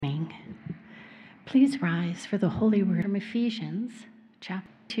Please rise for the Holy Word from Ephesians chapter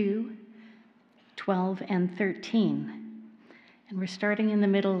 2, 12 and 13. And we're starting in the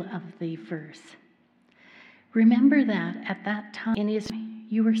middle of the verse. Remember that at that time in Israel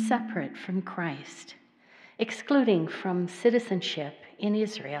you were separate from Christ, excluding from citizenship in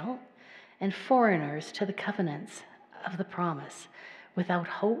Israel and foreigners to the covenants of the promise, without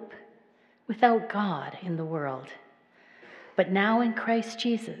hope, without God in the world. But now in Christ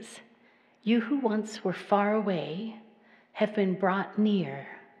Jesus, you who once were far away have been brought near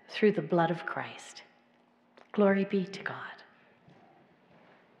through the blood of Christ. Glory be to God.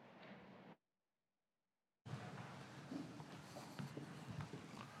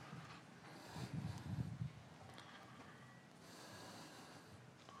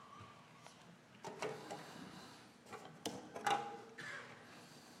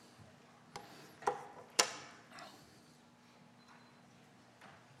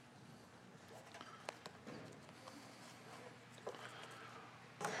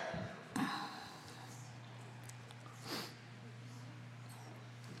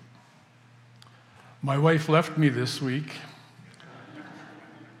 My wife left me this week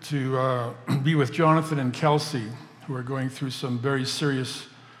to be with Jonathan and Kelsey, who are going through some very serious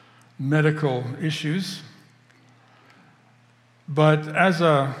medical issues. But as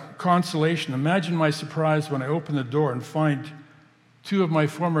a consolation, imagine my surprise when I open the door and find two of my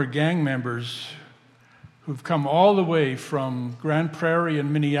former gang members who've come all the way from Grand Prairie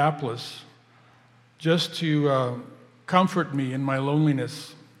and Minneapolis just to comfort me in my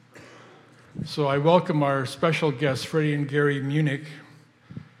loneliness. So I welcome our special guests, Freddie and Gary Munich,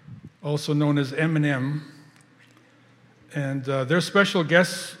 also known as M&M. And they're special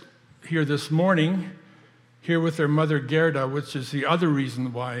guests here this morning, here with their mother Gerda, which is the other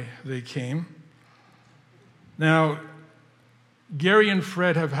reason why they came. Now, Gary and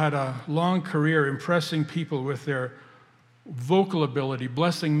Fred have had a long career impressing people with their vocal ability,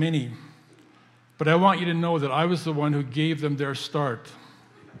 blessing many. But I want you to know that I was the one who gave them their start.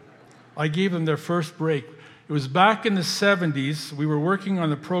 I gave them their first break. It was back in the 70s. We were working on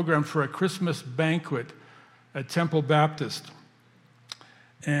the program for a Christmas banquet at Temple Baptist.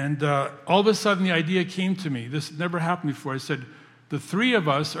 And all of a sudden the idea came to me. This never happened before. I said, the three of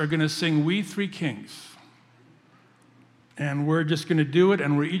us are going to sing We Three Kings. And we're just going to do it,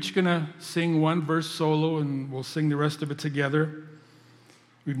 and we're each going to sing one verse solo, and we'll sing the rest of it together.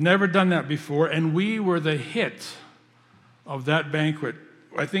 We've never done that before, and we were the hit of that banquet.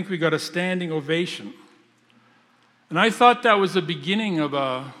 I think we got a standing ovation. And I thought that was the beginning of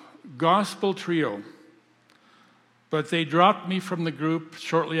a gospel trio. But they dropped me from the group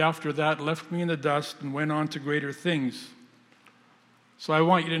shortly after that, left me in the dust, and went on to greater things. So I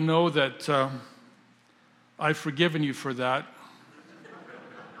want you to know that I've forgiven you for that.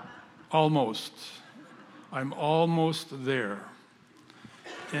 Almost. I'm almost there.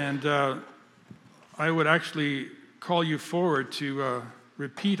 And I would actually call you forward to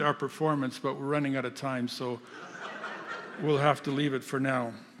repeat our performance, but we're running out of time, so we'll have to leave it for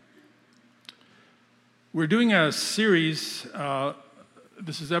now. We're doing a series,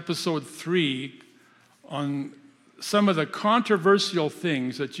 this is episode 3, on some of the controversial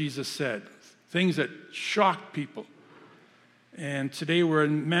things that Jesus said, things that shocked people. And today we're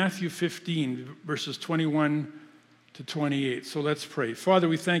in Matthew 15, verses 21 to 28. So let's pray. Father,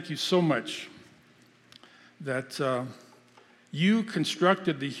 we thank you so much that you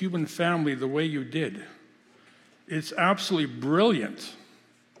constructed the human family the way you did. It's absolutely brilliant.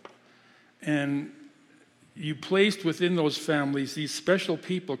 And you placed within those families these special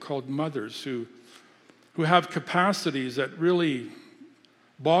people called mothers who have capacities that really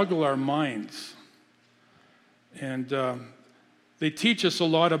boggle our minds. And they teach us a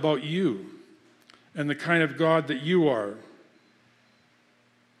lot about you and the kind of God that you are.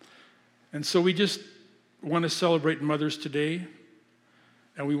 And so we just want to celebrate mothers today,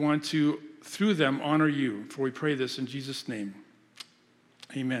 and we want to, through them, honor you. For we pray this in Jesus' name.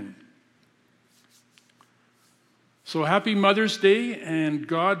 Amen. So happy Mother's Day, and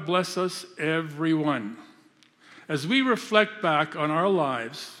God bless us, everyone. As we reflect back on our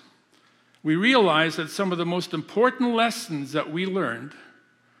lives, we realize that some of the most important lessons that we learned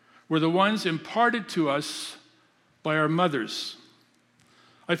were the ones imparted to us by our mothers.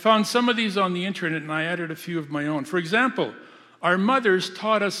 I found some of these on the internet, and I added a few of my own. For example, our mothers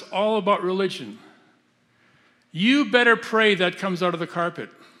taught us all about religion. You better pray that comes out of the carpet.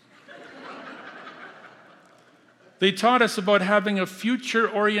 They taught us about having a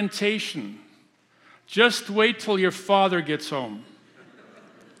future orientation. Just wait till your father gets home.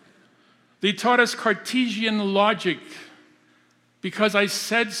 They taught us Cartesian logic. Because I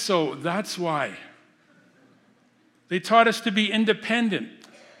said so, that's why. They taught us to be independent.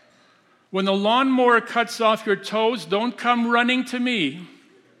 When the lawnmower cuts off your toes, don't come running to me.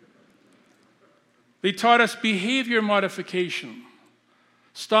 They taught us behavior modification.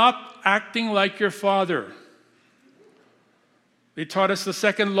 Stop acting like your father. They taught us the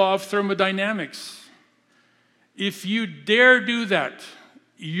second law of thermodynamics. If you dare do that,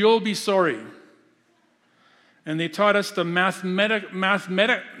 you'll be sorry. And they taught us the mathematical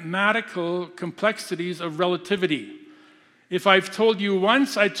complexities of relativity. If I've told you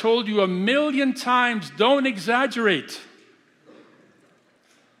once, I told you 1,000,000 times, don't exaggerate.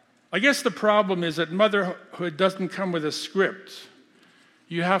 I guess the problem is that motherhood doesn't come with a script.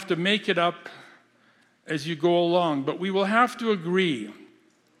 You have to make it up as you go along. But we will have to agree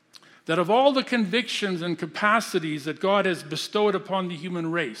that of all the convictions and capacities that God has bestowed upon the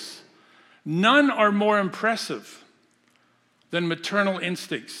human race, none are more impressive than maternal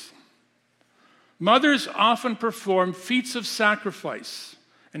instincts. Mothers often perform feats of sacrifice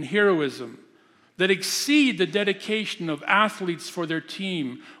and heroism that exceed the dedication of athletes for their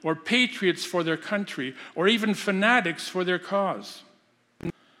team, or patriots for their country, or even fanatics for their cause.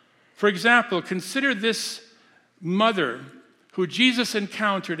 For example, consider this mother who Jesus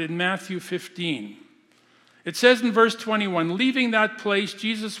encountered in Matthew 15. It says in verse 21, leaving that place,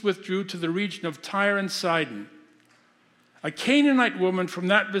 Jesus withdrew to the region of Tyre and Sidon. A Canaanite woman from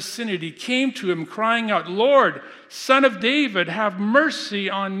that vicinity came to him crying out, Lord, Son of David, have mercy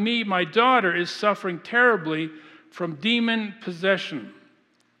on me. My daughter is suffering terribly from demon possession.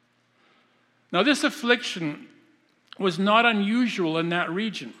 Now this affliction was not unusual in that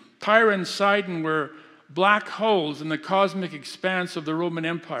region. Tyre and Sidon were black holes in the cosmic expanse of the Roman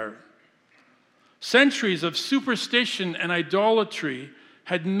Empire. Centuries of superstition and idolatry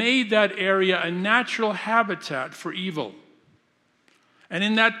had made that area a natural habitat for evil. And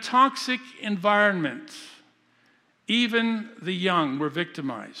in that toxic environment, even the young were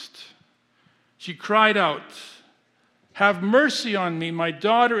victimized. She cried out, have mercy on me. My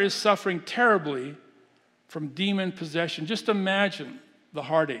daughter is suffering terribly from demon possession. Just imagine the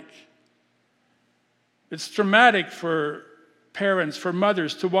heartache. It's traumatic for parents, for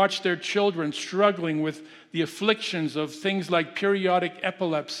mothers, to watch their children struggling with the afflictions of things like periodic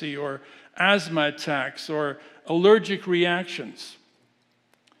epilepsy or asthma attacks or allergic reactions.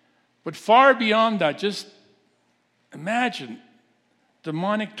 But far beyond that, just imagine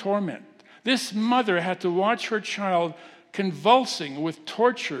demonic torment. This mother had to watch her child convulsing with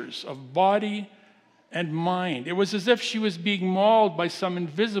tortures of body and mind. It was as if she was being mauled by some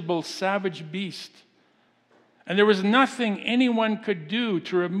invisible savage beast. And there was nothing anyone could do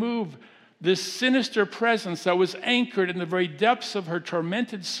to remove this sinister presence that was anchored in the very depths of her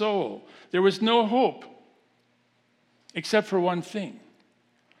tormented soul. There was no hope, except for one thing.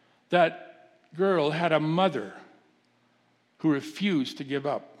 That girl had a mother who refused to give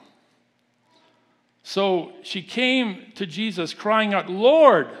up. So she came to Jesus crying out,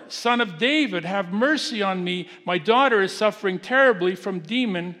 Lord, Son of David, have mercy on me. My daughter is suffering terribly from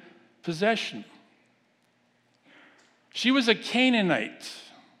demon possession. She was a Canaanite.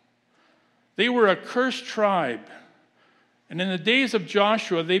 They were a cursed tribe. And in the days of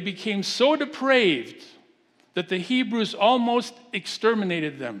Joshua, they became so depraved that the Hebrews almost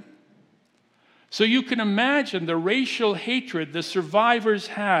exterminated them. So you can imagine the racial hatred the survivors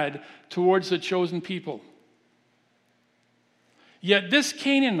had towards the chosen people. Yet this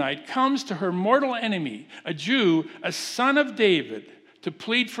Canaanite comes to her mortal enemy, a Jew, a son of David, to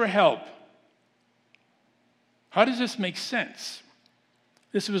plead for help. How does this make sense?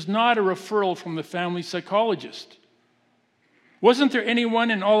 This was not a referral from the family psychologist. Wasn't there anyone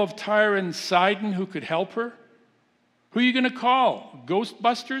in all of Tyre and Sidon who could help her? Who are you going to call?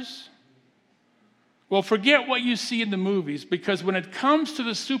 Ghostbusters? Well, forget what you see in the movies, because when it comes to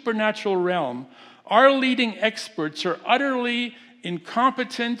the supernatural realm, our leading experts are utterly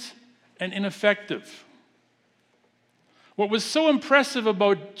incompetent and ineffective. What was so impressive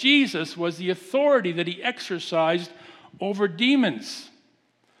about Jesus was the authority that he exercised over demons,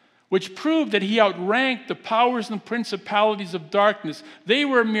 which proved that he outranked the powers and principalities of darkness. They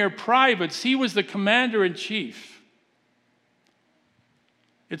were mere privates. He was the commander-in-chief.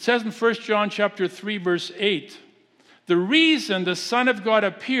 It says in 1 John chapter 3, verse 8, the reason the Son of God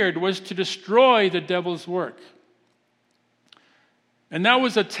appeared was to destroy the devil's work. And that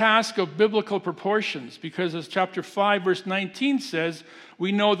was a task of biblical proportions, because as chapter 5, verse 19 says,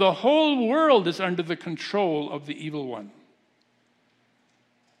 we know the whole world is under the control of the evil one.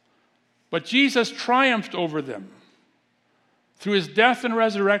 But Jesus triumphed over them through his death and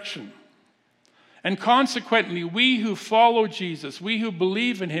resurrection. And consequently, we who follow Jesus, we who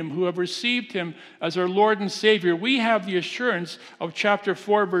believe in him, who have received him as our Lord and Savior, we have the assurance of chapter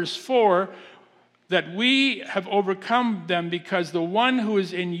 4, verse 4, that we have overcome them because the one who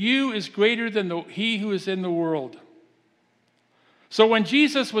is in you is greater than he who is in the world. So when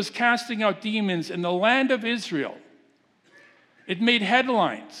Jesus was casting out demons in the land of Israel, it made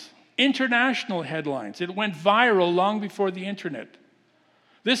headlines, international headlines. It went viral long before the internet.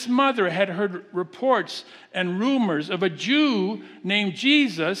 This mother had heard reports and rumors of a Jew named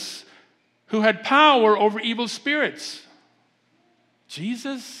Jesus who had power over evil spirits.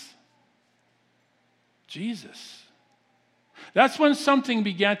 Jesus? Jesus. That's when something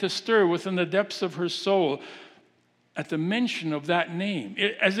began to stir within the depths of her soul at the mention of that name,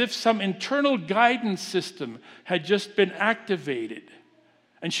 as if some internal guidance system had just been activated,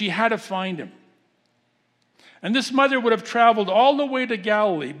 and she had to find him. And this mother would have traveled all the way to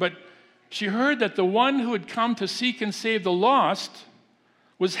Galilee, but she heard that the one who had come to seek and save the lost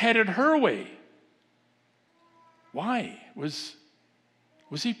was headed her way. Why? Was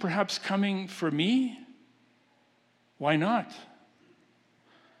he perhaps coming for me? Why not?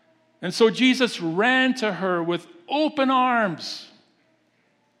 And so Jesus ran to her with open arms.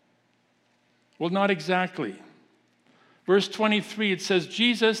 Well, not exactly. Verse 23, it says,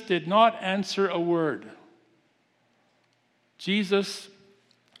 Jesus did not answer a word. Jesus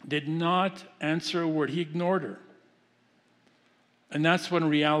did not answer a word. He ignored her. And that's when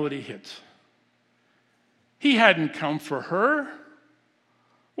reality hit. He hadn't come for her.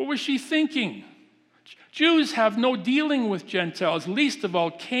 What was she thinking? Jews have no dealing with Gentiles, least of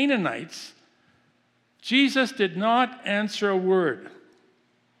all Canaanites. Jesus did not answer a word.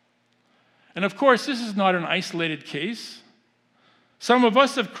 And of course, this is not an isolated case. Some of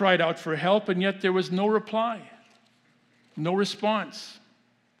us have cried out for help, and yet there was no reply. No response.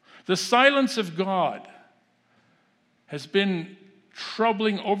 The silence of God has been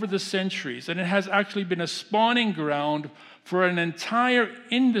troubling over the centuries, and it has actually been a spawning ground for an entire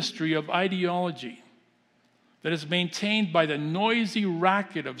industry of ideology that is maintained by the noisy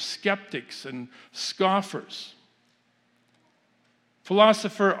racket of skeptics and scoffers.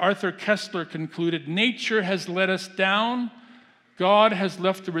 Philosopher Arthur Koestler concluded, nature has let us down, God has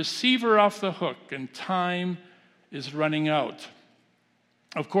left the receiver off the hook, and time is running out.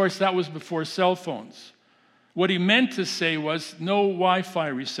 Of course, that was before cell phones. What he meant to say was no Wi-Fi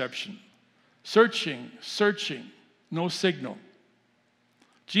reception. Searching, no signal.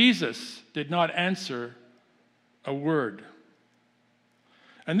 Jesus did not answer a word.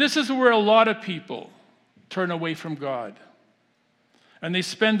 And this is where a lot of people turn away from God. And they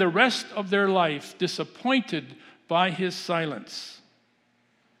spend the rest of their life disappointed by his silence.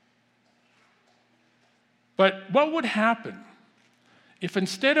 But what would happen if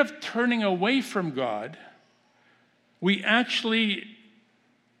instead of turning away from God, we actually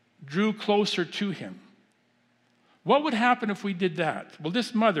drew closer to him? What would happen if we did that? Well,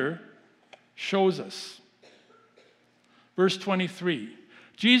 this mother shows us. Verse 23,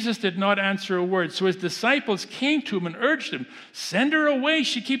 Jesus did not answer a word. So his disciples came to him and urged him, send her away,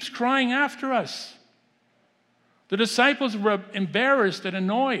 she keeps crying after us. The disciples were embarrassed and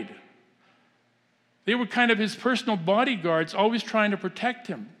annoyed. They were kind of his personal bodyguards, always trying to protect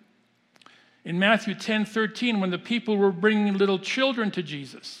him. In Matthew 10:13, when the people were bringing little children to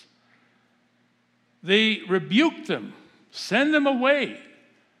Jesus, they rebuked them, send them away.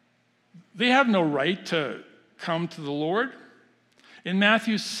 They have no right to come to the Lord. In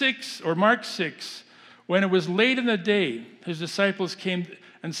Matthew 6, or Mark 6, when it was late in the day, his disciples came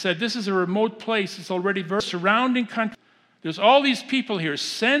and said, this is a remote place, it's already very surrounding country. There's all these people here,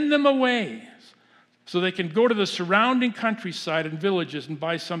 send them away so they can go to the surrounding countryside and villages and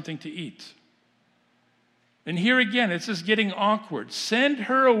buy something to eat. And here again, it's just getting awkward. Send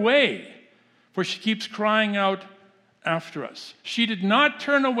her away, for she keeps crying out after us. She did not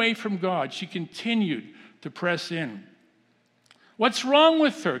turn away from God. She continued to press in. What's wrong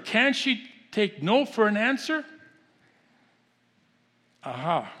with her? Can't she take no for an answer?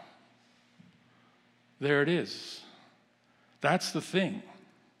 Aha. There it is. That's the thing.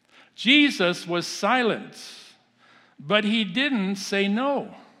 Jesus was silent, but he didn't say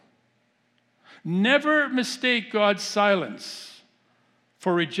no. Never mistake God's silence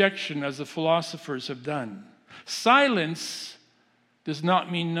for rejection, as the philosophers have done. Silence does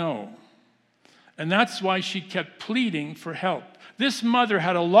not mean no. And that's why she kept pleading for help. This mother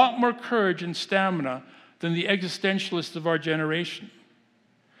had a lot more courage and stamina than the existentialists of our generation.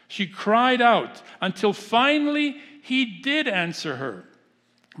 She cried out until finally he did answer her.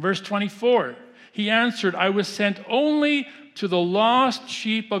 Verse 24, he answered, I was sent only to the lost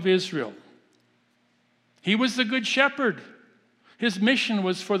sheep of Israel. He was the good shepherd. His mission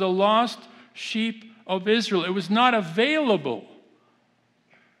was for the lost sheep of Israel. It was not available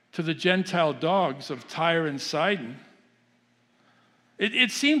to the Gentile dogs of Tyre and Sidon.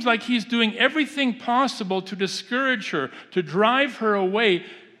 It seems like he's doing everything possible to discourage her, to drive her away,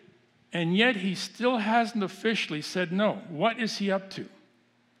 and yet he still hasn't officially said no. What is he up to?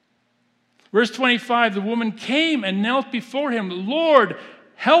 Verse 25, the woman came and knelt before him. Lord,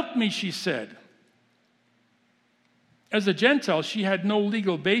 help me, she said. As a Gentile, she had no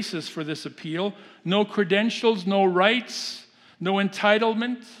legal basis for this appeal, no credentials, no rights, no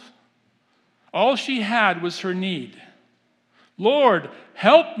entitlement. All she had was her need. Lord,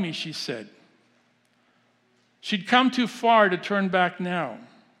 help me, she said. She'd come too far to turn back now.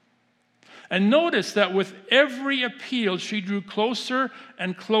 And notice that with every appeal, she drew closer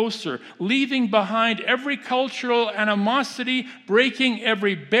and closer, leaving behind every cultural animosity, breaking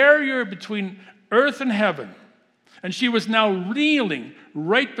every barrier between earth and heaven. And she was now kneeling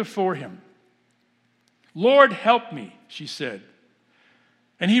right before him. Lord, help me, she said.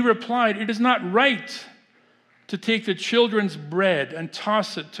 And he replied, it is not right to take the children's bread and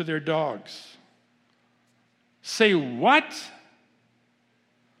toss it to their dogs. Say what?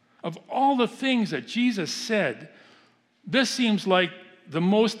 Of all the things that Jesus said, this seems like the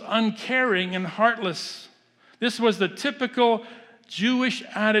most uncaring and heartless. This was the typical Jewish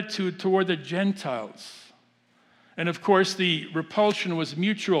attitude toward the Gentiles. And of course, the repulsion was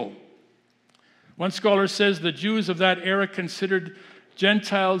mutual. One scholar says the Jews of that era considered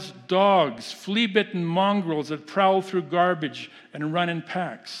Gentiles dogs, flea-bitten mongrels that prowl through garbage and run in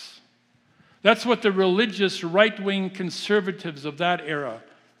packs. That's what the religious right-wing conservatives of that era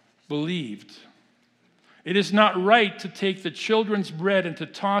believed. It is not right to take the children's bread and to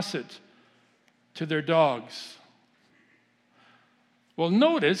toss it to their dogs. Well,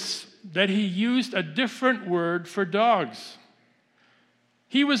 notice that he used a different word for dogs.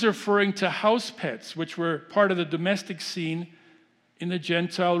 He was referring to house pets, which were part of the domestic scene in the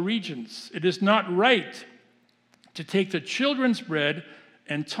Gentile regions. It is not right to take the children's bread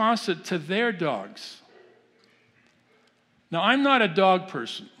and toss it to their dogs. Now, I'm not a dog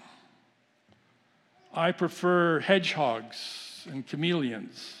person. I prefer hedgehogs and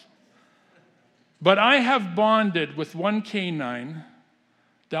chameleons. But I have bonded with one canine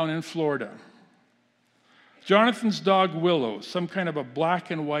down in Florida. Jonathan's dog Willow, some kind of a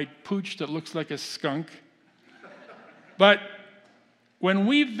black and white pooch that looks like a skunk. But when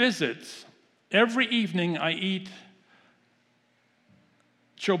we visit, every evening I eat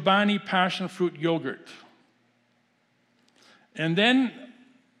Chobani passion fruit yogurt. And then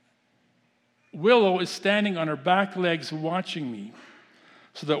Willow is standing on her back legs watching me,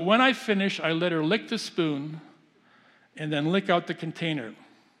 so that when I finish, I let her lick the spoon and then lick out the container.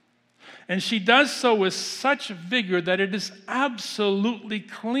 And she does so with such vigor that it is absolutely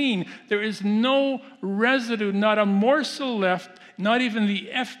clean. There is no residue, not a morsel left. Not even the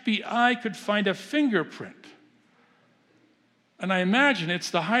FBI could find a fingerprint. And I imagine it's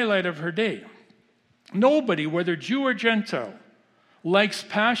the highlight of her day. Nobody, whether Jew or Gentile, likes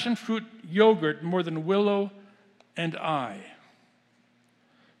passion fruit yogurt more than Willow and I.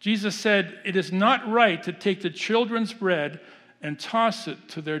 Jesus said, it is not right to take the children's bread and toss it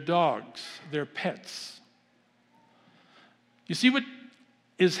to their dogs, their pets. You see what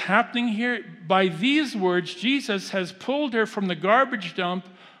is happening here? By these words, Jesus has pulled her from the garbage dump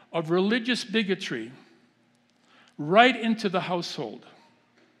of religious bigotry right into the household.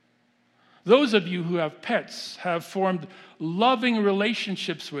 Those of you who have pets have formed loving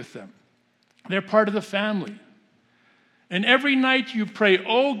relationships with them. They're part of the family. And every night you pray,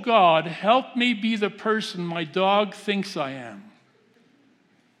 oh God, help me be the person my dog thinks I am.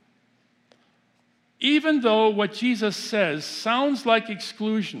 Even though what Jesus says sounds like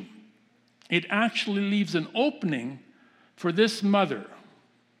exclusion, it actually leaves an opening for this mother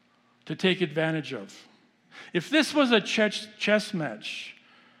to take advantage of. If this was a chess match,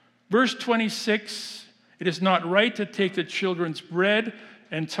 verse 26, it is not right to take the children's bread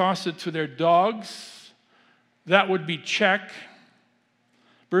and toss it to their dogs. That would be check.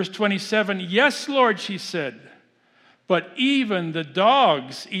 Verse 27, yes, Lord, she said, but even the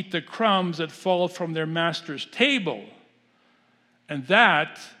dogs eat the crumbs that fall from their master's table. And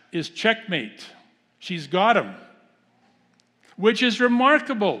that is checkmate. She's got him. Which is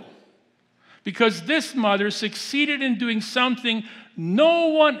remarkable, because this mother succeeded in doing something no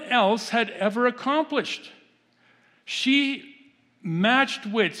one else had ever accomplished. She matched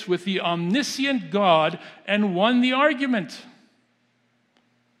wits with the omniscient God and won the argument.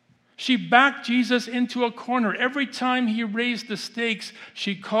 She backed Jesus into a corner. Every time he raised the stakes,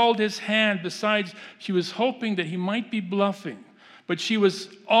 she called his hand. Besides, she was hoping that he might be bluffing. But she was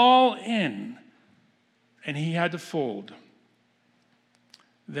all in, and he had to fold.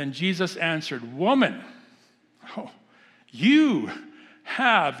 Then Jesus answered, "Woman, you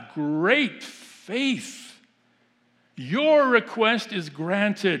have great faith. Your request is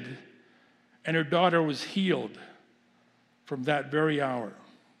granted." And her daughter was healed from that very hour.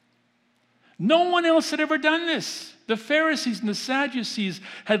 No one else had ever done this. The Pharisees and the Sadducees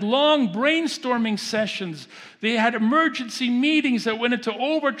had long brainstorming sessions. They had emergency meetings that went into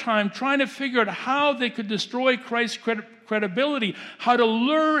overtime trying to figure out how they could destroy Christ's credibility, how to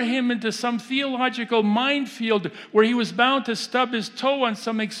lure him into some theological minefield where he was bound to stub his toe on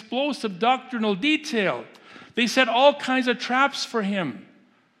some explosive doctrinal detail. They set all kinds of traps for him.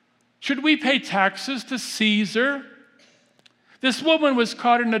 Should we pay taxes to Caesar? This woman was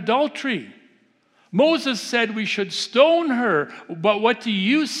caught in adultery. Moses said we should stone her, but what do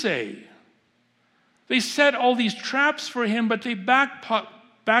you say? They set all these traps for him, but they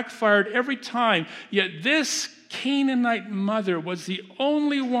backfired every time. Yet this Canaanite mother was the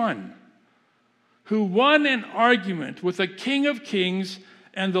only one who won an argument with the King of Kings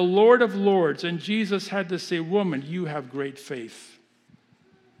and the Lord of Lords. And Jesus had to say, "Woman, you have great faith.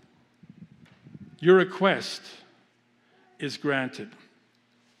 Your request is granted."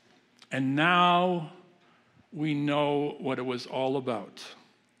 And now we know what it was all about.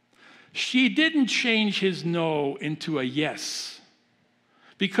 She didn't change his no into a yes,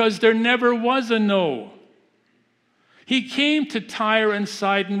 because there never was a no. He came to Tyre and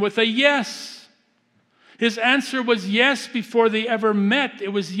Sidon with a yes. His answer was yes before they ever met.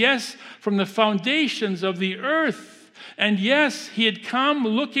 It was yes from the foundations of the earth. And yes, he had come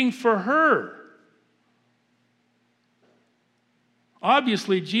looking for her.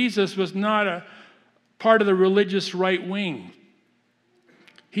 Obviously, Jesus was not a part of the religious right wing.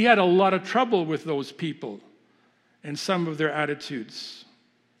 He had a lot of trouble with those people and some of their attitudes.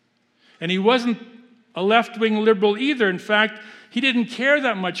 And he wasn't a left-wing liberal either. In fact, he didn't care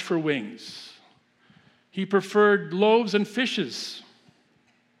that much for wings. He preferred loaves and fishes.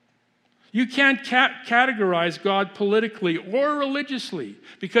 You can't categorize God politically or religiously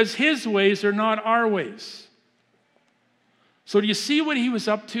because his ways are not our ways. So do you see what he was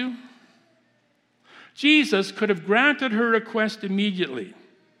up to? Jesus could have granted her request immediately,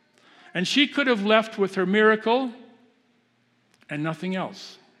 and she could have left with her miracle and nothing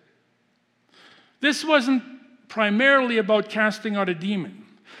else. This wasn't primarily about casting out a demon.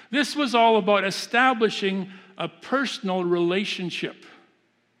 This was all about establishing a personal relationship.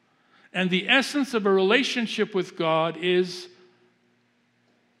 And the essence of a relationship with God is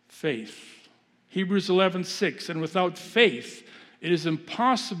faith. Hebrews 11:6, and without faith, it is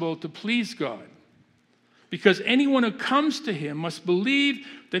impossible to please God, because anyone who comes to him must believe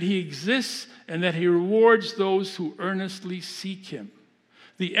that he exists and that he rewards those who earnestly seek him.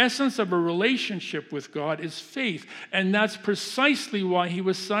 The essence of a relationship with God is faith, and that's precisely why he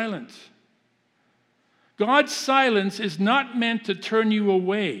was silent. God's silence is not meant to turn you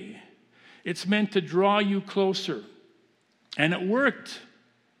away. It's meant to draw you closer. And it worked.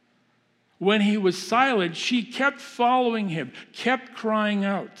 When he was silent, she kept following him, kept crying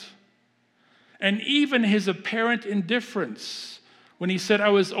out. And even his apparent indifference, when he said, "I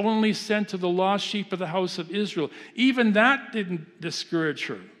was only sent to the lost sheep of the house of Israel," even that didn't discourage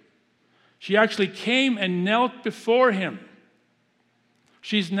her. She actually came and knelt before him.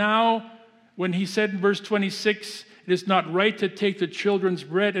 She's now, when he said in verse 26, "It is not right to take the children's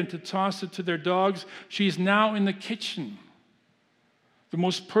bread and to toss it to their dogs," she's now in the kitchen, the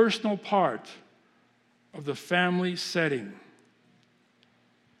most personal part of the family setting.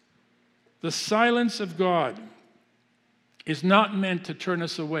 The silence of God is not meant to turn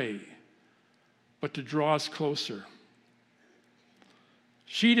us away, but to draw us closer.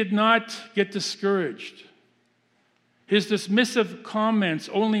 She did not get discouraged. His dismissive comments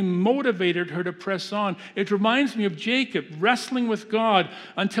only motivated her to press on. It reminds me of Jacob wrestling with God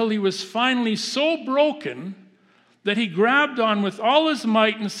until he was finally so broken that he grabbed on with all his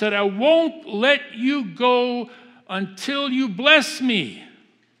might and said, "I won't let you go until you bless me."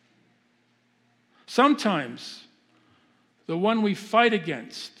 Sometimes the one we fight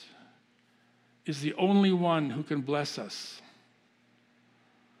against is the only one who can bless us.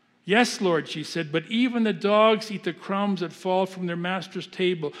 "Yes, Lord," she said, "but even the dogs eat the crumbs that fall from their master's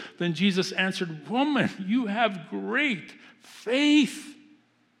table." Then Jesus answered, "Woman, you have great faith.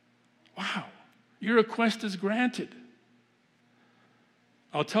 Wow. Your request is granted."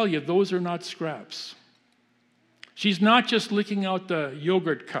 I'll tell you, those are not scraps. She's not just licking out the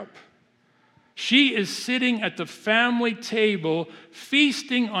yogurt cup. She is sitting at the family table,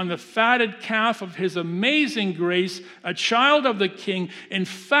 feasting on the fatted calf of his amazing grace, a child of the King. In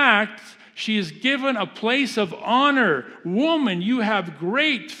fact, she is given a place of honor. Woman, you have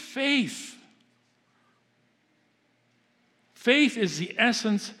great faith. Faith is the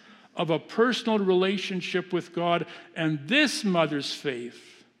essence of a personal relationship with God, and this mother's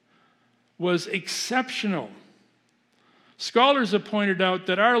faith was exceptional. Scholars have pointed out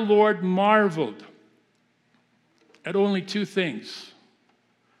that our Lord marveled at only two things: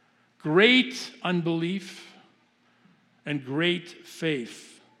 great unbelief and great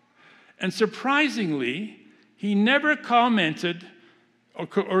faith. And surprisingly, he never commented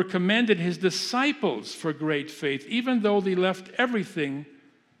or commended his disciples for great faith, even though they left everything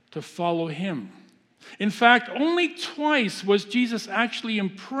to follow him. In fact, only twice was Jesus actually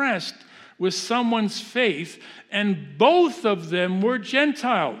impressed with someone's faith, and both of them were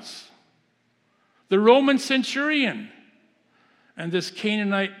Gentiles. The Roman centurion and this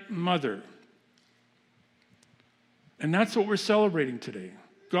Canaanite mother. And that's what we're celebrating today.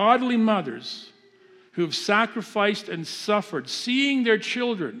 Godly mothers who have sacrificed and suffered, seeing their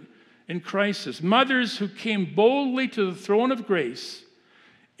children in crisis. Mothers who came boldly to the throne of grace,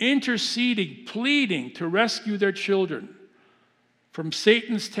 interceding, pleading to rescue their children from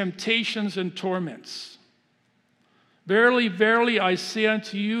Satan's temptations and torments. Verily, verily, I say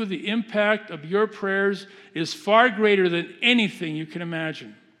unto you, the impact of your prayers is far greater than anything you can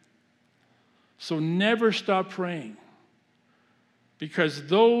imagine. So never stop praying, because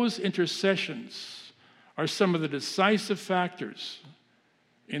those intercessions are some of the decisive factors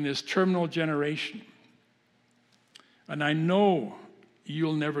in this terminal generation. And I know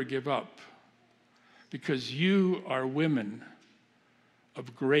you'll never give up, because you are women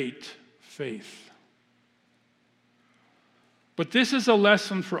of great faith. But this is a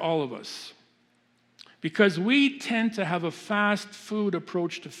lesson for all of us, because we tend to have a fast food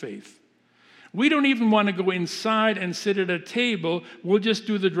approach to faith. We don't even want to go inside and sit at a table. We'll just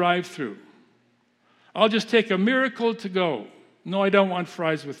do the drive-through. I'll just take a miracle to go. No, I don't want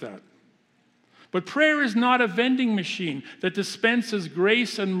fries with that. But prayer is not a vending machine that dispenses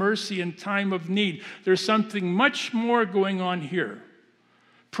grace and mercy in time of need. There's something much more going on here.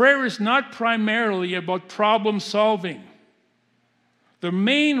 Prayer is not primarily about problem solving. The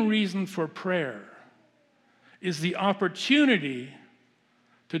main reason for prayer is the opportunity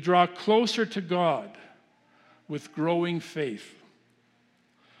to draw closer to God with growing faith.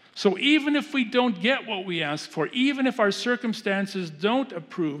 So even if we don't get what we ask for, even if our circumstances don't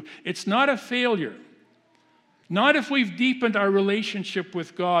approve, it's not a failure. Not if we've deepened our relationship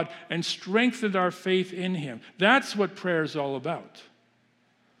with God and strengthened our faith in Him. That's what prayer is all about.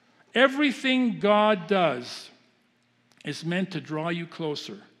 Everything God does is meant to draw you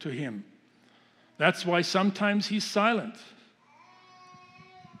closer to Him. That's why sometimes He's silent.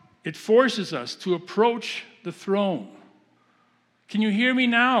 It forces us to approach the throne. Can you hear me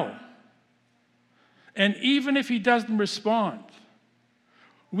now? And even if He doesn't respond,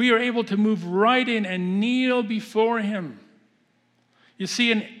 we are able to move right in and kneel before Him. You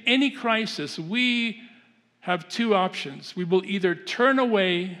see, in any crisis, we have two options. We will either turn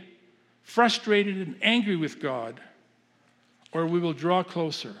away, frustrated and angry with God, or we will draw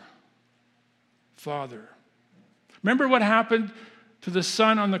closer. Father. Remember what happened to the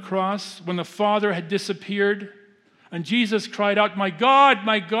Son on the cross when the Father had disappeared? And Jesus cried out, my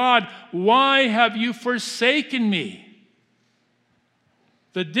God, why have you forsaken me?"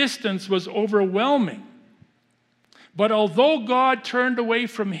 The distance was overwhelming. But although God turned away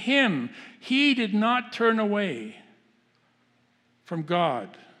from him, he did not turn away from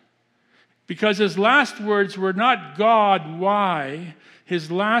God. Because his last words were not, "God, why?" His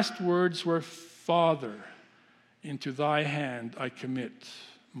last words were, "Father, into thy hand I commit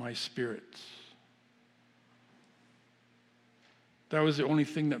my spirit." That was the only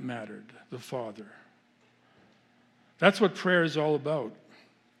thing that mattered, the Father. That's what prayer is all about.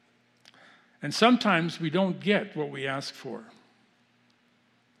 And sometimes we don't get what we ask for.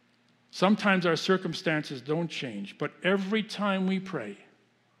 Sometimes our circumstances don't change, but every time we pray,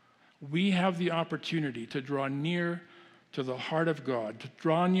 we have the opportunity to draw near to the heart of God, to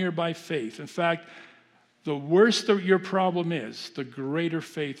draw near by faith. In fact, the worse your problem is, the greater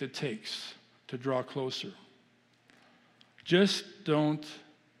faith it takes to draw closer. Just don't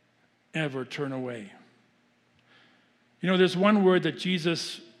ever turn away. You know, there's one word that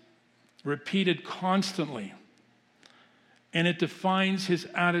Jesus repeated constantly, and it defines his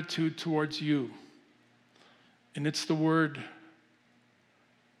attitude towards you. And it's the word,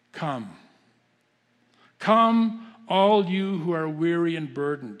 come. Come, all you who are weary and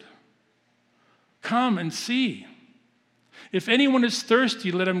burdened. come and see. If anyone is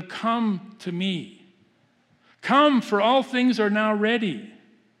thirsty, let him come to me. Come, for all things are now ready.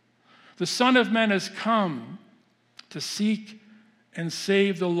 The Son of Man has come to seek and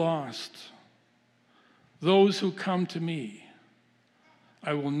save the lost. Those who come to me,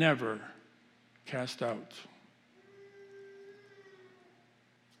 I will never cast out.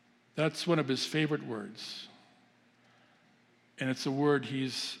 That's one of his favorite words. And it's a word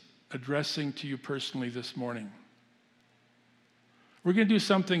he's addressing to you personally this morning. We're going to do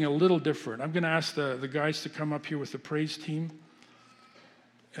something a little different. I'm going to ask the guys to come up here with the praise team.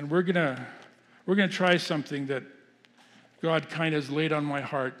 And we're going to try something that God kind of has laid on my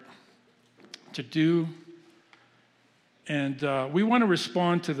heart to do. And we want to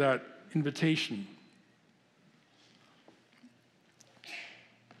respond to that invitation.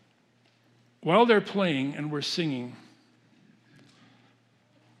 While they're playing and we're singing,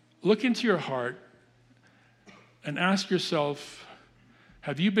 look into your heart and ask yourself,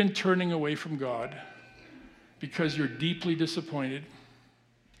 have you been turning away from God because you're deeply disappointed?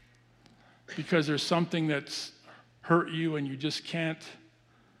 Because there's something that's hurt you and you just can't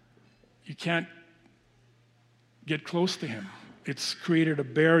get close to him. It's created a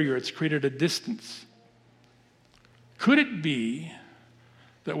barrier, it's created a distance. Could it be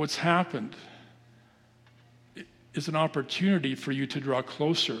that what's happened is an opportunity for you to draw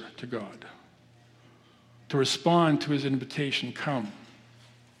closer to God, to respond to his invitation, come?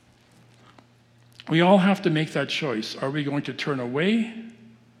 We all have to make that choice. Are we going to turn away,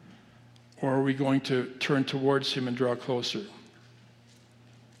 or are we going to turn towards him and draw closer?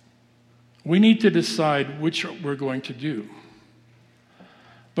 We need to decide which we're going to do.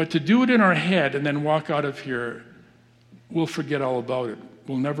 But to do it in our head and then walk out of here, we'll forget all about it.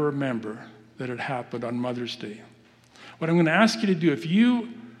 We'll never remember that it happened on Mother's Day. What I'm going to ask you to do, if you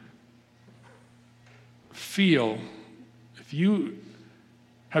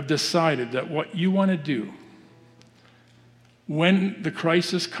have decided that what you want to do when the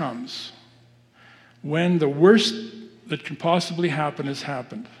crisis comes, when the worst that can possibly happen has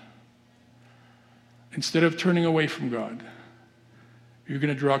happened, instead of turning away from God, you're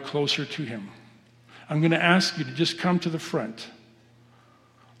going to draw closer to him. I'm going to ask you to just come to the front.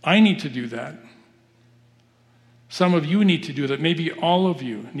 I need to do that. Some of you need to do that. Maybe all of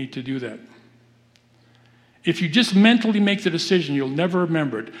you need to do that. If you just mentally make the decision, you'll never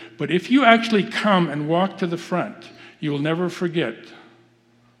remember it. But if you actually come and walk to the front, you will never forget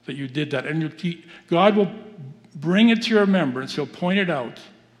that you did that. And God will bring it to your remembrance. He'll point it out.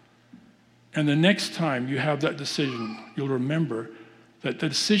 And the next time you have that decision, you'll remember that the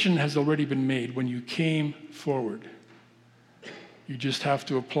decision has already been made when you came forward. You just have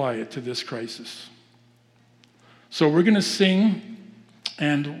to apply it to this crisis. So we're going to sing,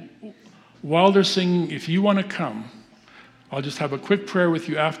 and while they're singing, if you want to come, I'll just have a quick prayer with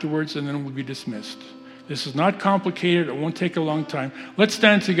you afterwards, and then we'll be dismissed. This is not complicated. It won't take a long time. Let's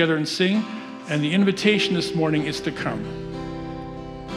stand together and sing, and the invitation this morning is to come.